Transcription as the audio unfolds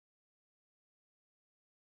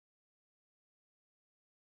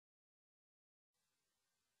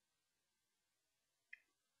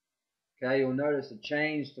Okay, you'll notice a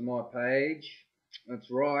change to my page. That's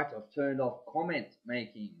right, I've turned off comment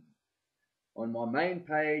making on my main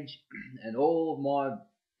page and all of my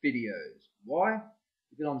videos. Why?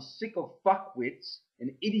 Because I'm sick of fuckwits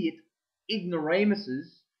and idiot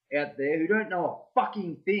ignoramuses out there who don't know a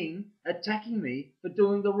fucking thing attacking me for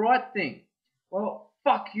doing the right thing. Well,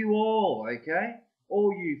 fuck you all, okay?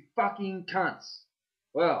 All you fucking cunts.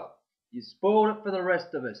 Well, you spoiled it for the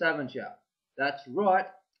rest of us, haven't you? That's right.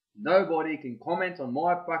 Nobody can comment on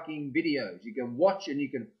my fucking videos. You can watch and you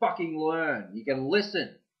can fucking learn. You can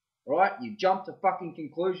listen. Right? You jump to fucking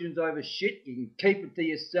conclusions over shit, you can keep it to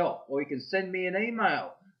yourself. Or you can send me an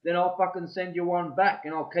email. Then I'll fucking send you one back.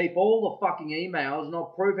 And I'll keep all the fucking emails and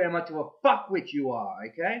I'll prove how much of a fuckwit you are,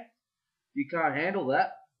 okay? You can't handle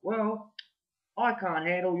that. Well, I can't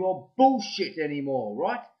handle your bullshit anymore,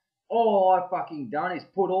 right? All I've fucking done is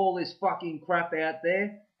put all this fucking crap out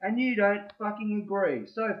there and you don't fucking agree.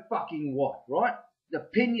 So fucking what, right?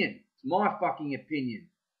 Opinion. It's my fucking opinion.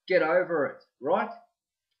 Get over it, right?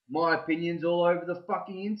 My opinion's all over the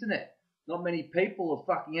fucking internet. Not many people have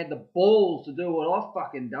fucking had the balls to do what I've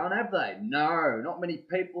fucking done, have they? No, not many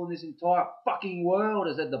people in this entire fucking world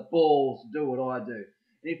has had the balls to do what I do.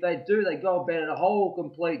 And if they do, they go about it a whole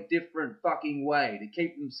complete different fucking way to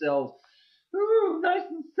keep themselves nice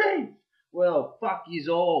and safe. Well, fuck yous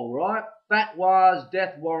all, right? Fatwas,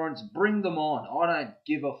 death warrants, bring them on. I don't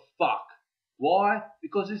give a fuck. Why?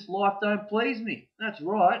 Because this life don't please me. That's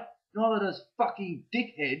right. Neither does fucking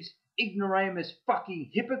dickheads, ignoramus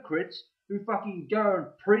fucking hypocrites who fucking go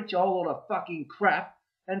and preach a whole lot of fucking crap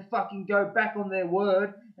and fucking go back on their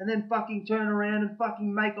word and then fucking turn around and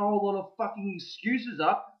fucking make a whole lot of fucking excuses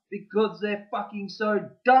up because they're fucking so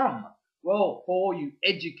dumb. Well, for you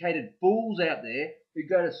educated fools out there who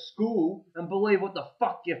go to school and believe what the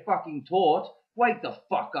fuck you're fucking taught, wake the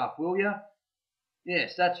fuck up, will ya?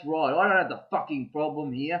 Yes, that's right. I don't have the fucking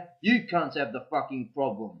problem here. You cunts have the fucking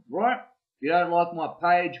problem, right? If you don't like my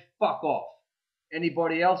page, fuck off.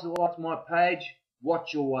 Anybody else that likes my page,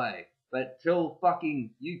 watch your way. But till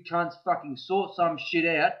fucking you cunts fucking sort some shit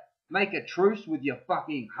out, make a truce with your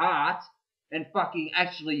fucking heart, and fucking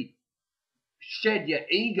actually shed your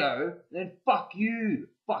ego, then fuck you.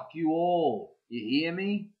 Fuck you all. You hear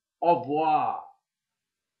me? Au revoir.